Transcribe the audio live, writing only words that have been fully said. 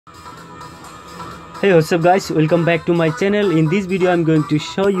Hey, what's up guys, welcome back to my channel. In this video I'm going to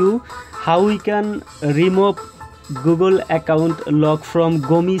show you how we can remove Google account lock from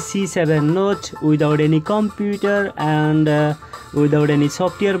Gome C7 Note without any computer and without any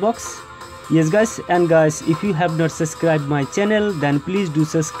software box. Yes guys, and guys, if you have not subscribed my channel, then please do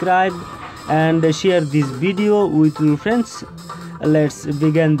subscribe and share this video with your friends. Let's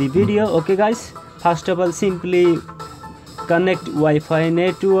begin the video. Okay guys, first of all, simply connect Wi-Fi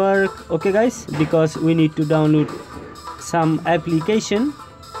network. Okay guys, because we need to download some application.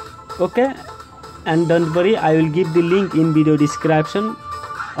 Okay, and don't worry, I will give the link in video description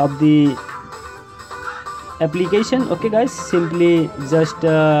of the application. Okay guys, simply just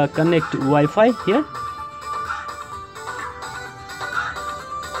connect Wi-Fi here.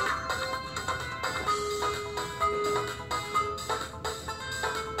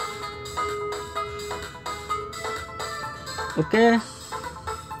 Okay,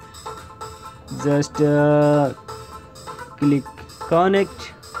 just click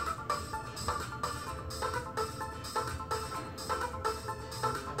connect.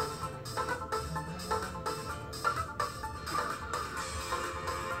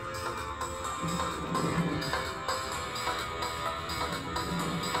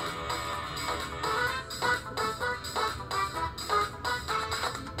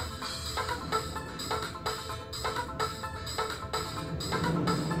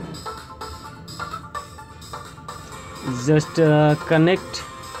 Just connect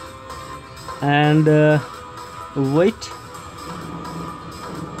and wait.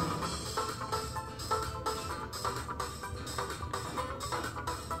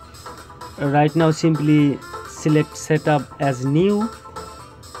 Right now simply select setup as new,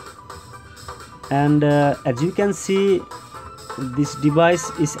 and as you can see, this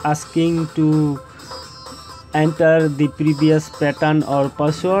device is asking to enter the previous pattern or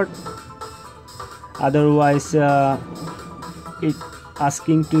password. Otherwise it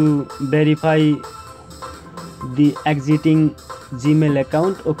asking to verify the exiting Gmail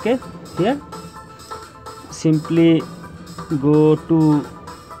account. Okay, here simply go to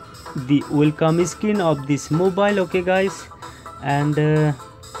the welcome screen of this mobile. Okay guys, and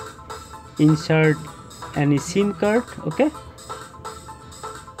insert any SIM card. Okay,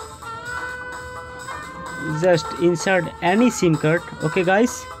 just insert any SIM card. Okay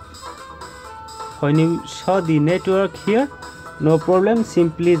guys, when you show the network here, no problem,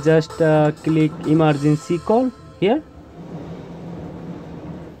 simply just click emergency call here,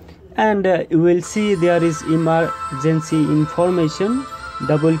 and you will see there is emergency information.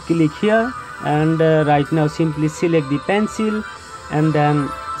 Double click here, and right now simply select the pencil and then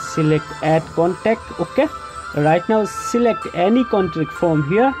select add contact. Okay, right now select any contact from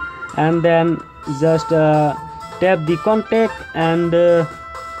here, and then just tap the contact and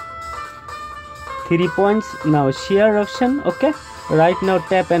 3 points. Now share option. Okay, right now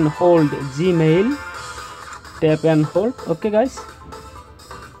tap and hold Gmail, tap and hold. Okay guys,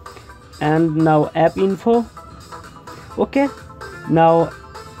 and now app info. Okay, now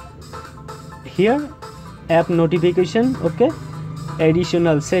here app notification. Okay,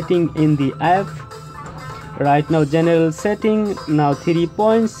 additional setting in the app. Right now general setting. Now 3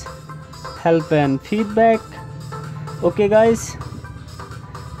 points, help and feedback. Okay guys,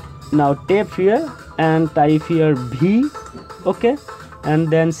 now tap here and type here V. Okay, and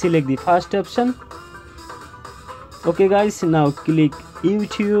then select the first option. Okay guys, now click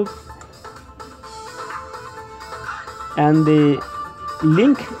YouTube and the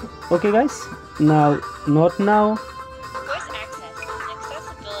link. Okay guys, now not now,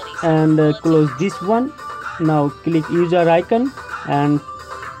 and close this one. Now click user icon and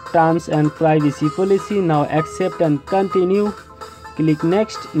terms and privacy policy. Now accept and continue. Click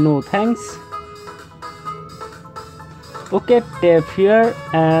next, no thanks. Okay, tap here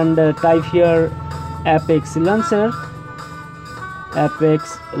and type here Apex Launcher.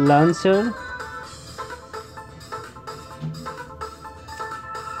 Apex Launcher.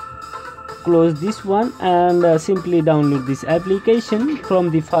 Close this one and simply download this application from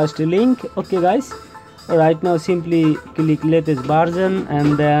the first link. Okay guys, right now simply click latest version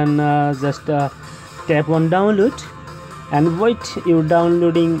and then just tap on download and wait. Your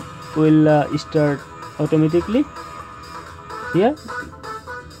downloading will start automatically. Here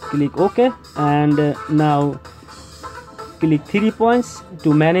click OK, and now click 3 points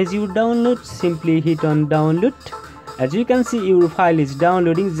to manage your download. Simply hit on download. As you can see, your file is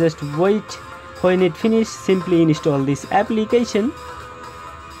downloading. Just wait. When it finishes, simply install this application.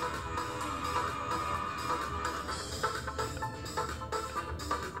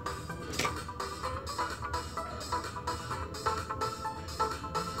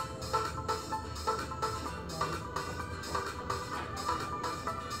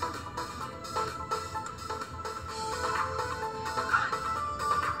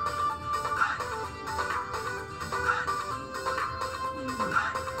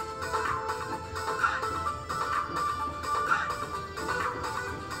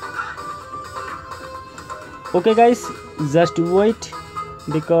 Okay guys, just wait,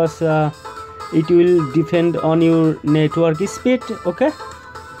 because it will depend on your network speed. Okay,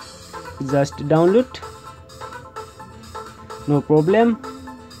 just download, no problem.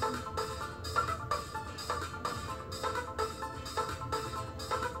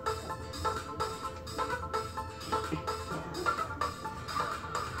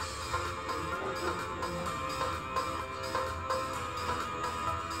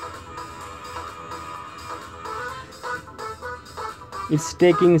 It's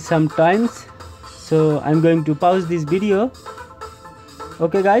taking some time, so I'm going to pause this video.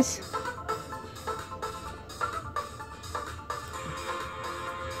 Okay guys,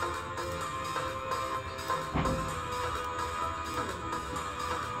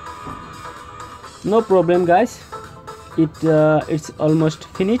 no problem guys, it's almost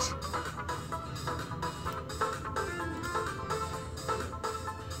finished.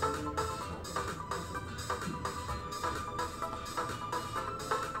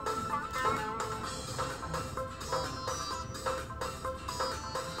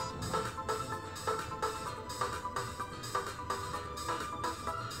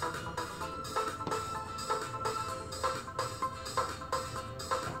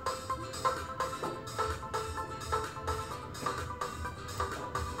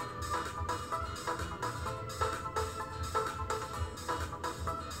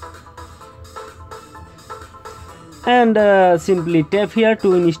 And simply tap here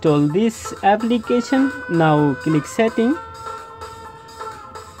to install this application. Now click setting,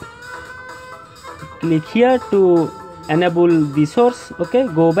 click here to enable the source. Okay,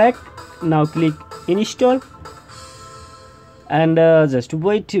 go back, now click install, and just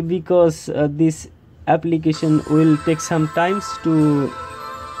wait, because this application will take some time to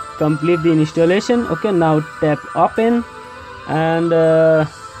complete the installation. Okay, now tap open and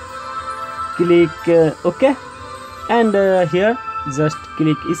click OK, and here just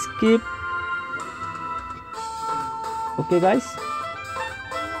click skip. Okay guys,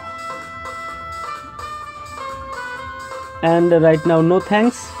 and right now no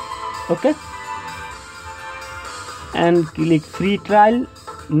thanks. Okay, and click free trial.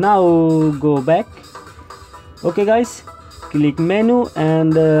 Now go back. Okay guys, click menu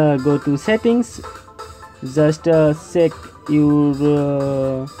and go to settings. Just check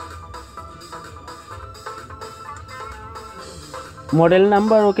your model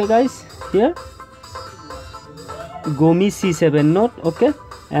number. Okay guys, here Gome C7 Note. Okay,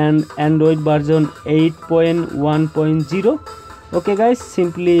 and Android version 8.1.0. okay guys,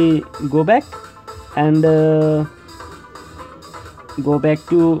 simply go back and go back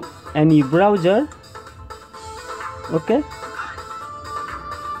to any browser. Okay,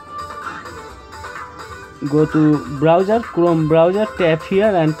 go to browser, Chrome browser, tap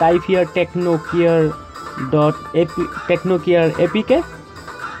here and type here technocare APK.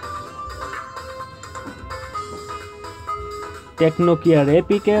 TECHNO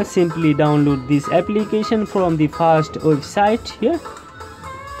APK. Simply download this application from the first website here.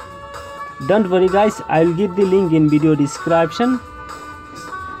 Don't worry guys, I'll give the link in video description.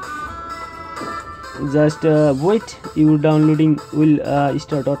 Just wait, your downloading will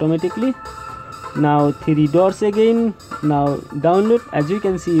start automatically. Now 3 dots again. Now download. As you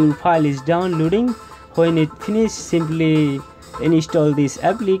can see, your file is downloading. When it finishes, simply install this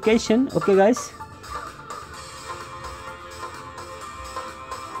application. Okay guys,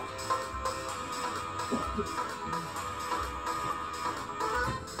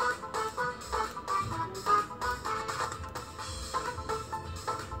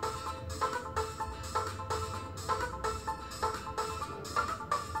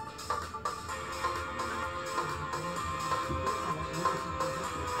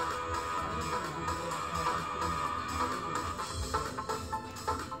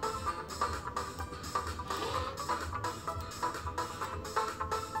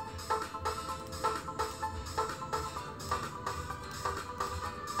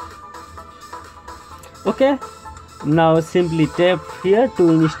 okay, now simply tap here to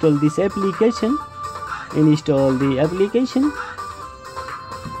install this application. Install the application.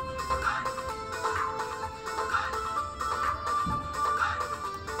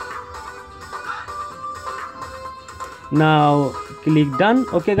 Now click done.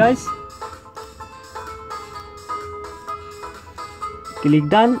 Okay guys, click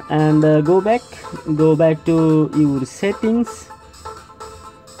done and go back to your settings.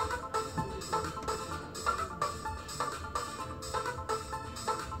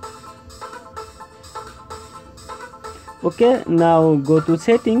 Okay, now go to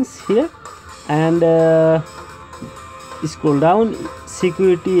settings here and scroll down,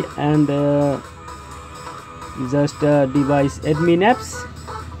 security and just device admin apps,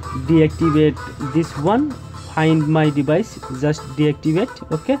 deactivate this one, find my device, just deactivate.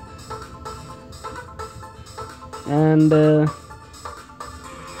 Okay, and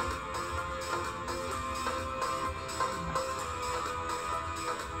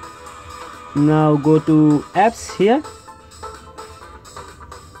now go to apps here,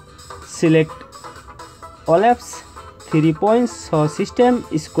 select all apps, 3 points, show system,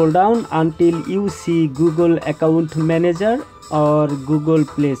 scroll down until you see Google Account Manager or Google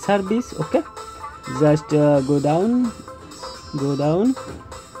Play Service. Okay, just go down.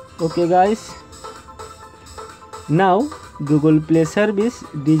 Okay guys, now Google Play Service,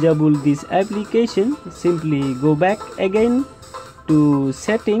 disable this application. Simply go back again to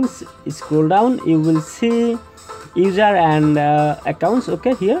settings, scroll down, you will see user and accounts.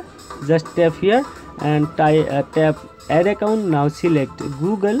 Okay, here just tap here and tap add account. Now select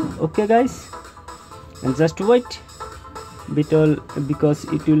Google. Okay guys, and just wait because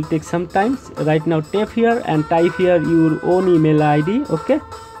it will take some time. Right now tap here and type here your own email ID. Okay,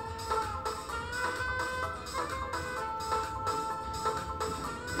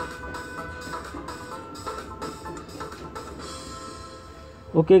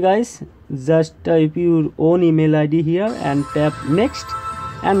 okay guys, just type your own email ID here and tap next,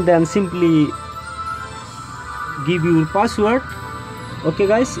 and then simply give your password. Okay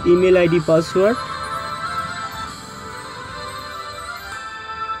guys, email ID password.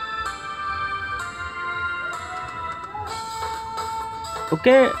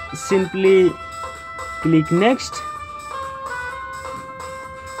 Okay, simply click next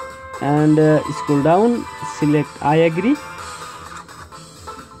and scroll down, select I agree.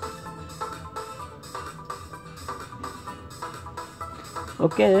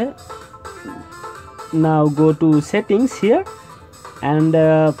 Okay, now go to settings here and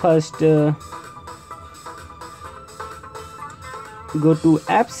first go to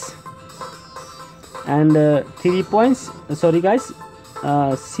apps and 3 points, sorry guys,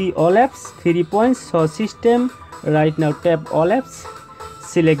 see all apps, 3 points, show system. Right now tap all apps,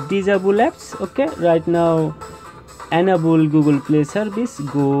 select disable apps. Okay, right now enable Google Play Service,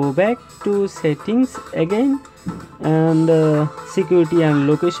 go back to settings again and security and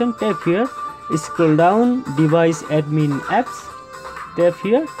location, tap here, scroll down, device admin apps, tap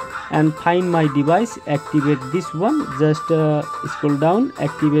here and find my device, activate this one, just scroll down,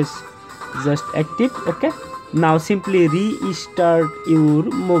 activate, just active. Okay, now simply restart your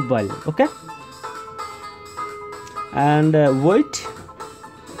mobile. Okay, and wait.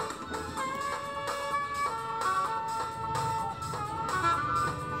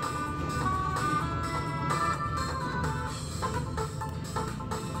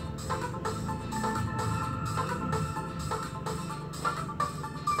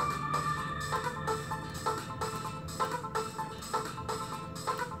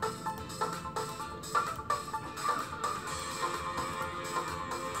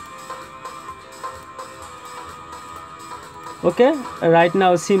 Okay, right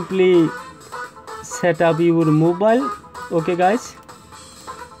now simply set up your mobile. Okay guys,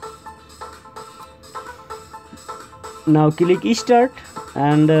 now click start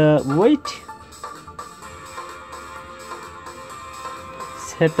and wait,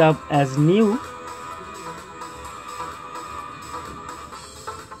 set up as new.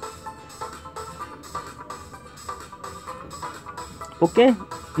 Okay,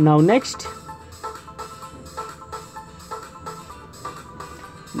 now next.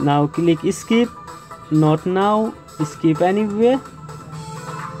 Now click skip, not now, skip anyway,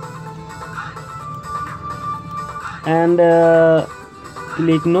 and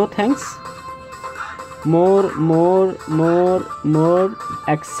click no thanks, more,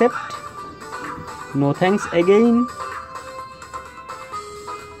 accept, no thanks again.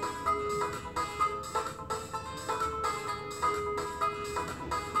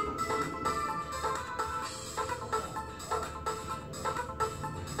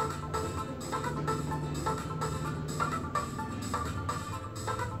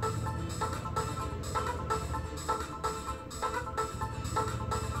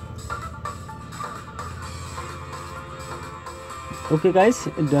 Okay guys,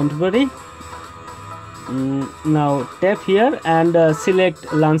 don't worry. Now tap here and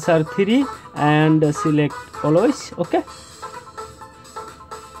select Lancer 3 and select always. Okay,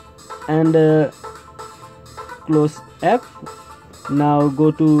 and close app. Now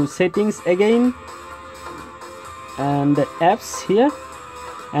go to settings again and apps here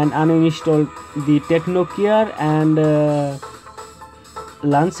and uninstall the TECHNO Care and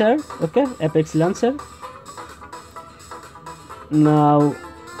Lancer. Okay, Apex Lancer. Now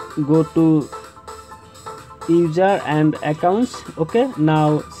go to user and accounts. Okay,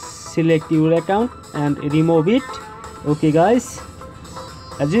 now select your account and remove it. Okay guys,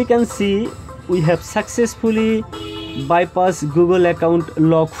 as you can see, we have successfully bypassed Google account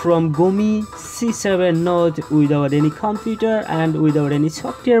lock from Gome C7 node without any computer and without any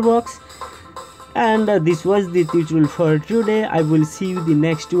software box. And this was the tutorial for today. I will see you the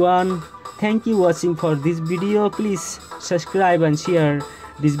next one. Thank you watching for this video. Please subscribe and share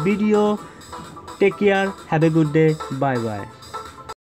this video. Take care. Have a good day. Bye bye.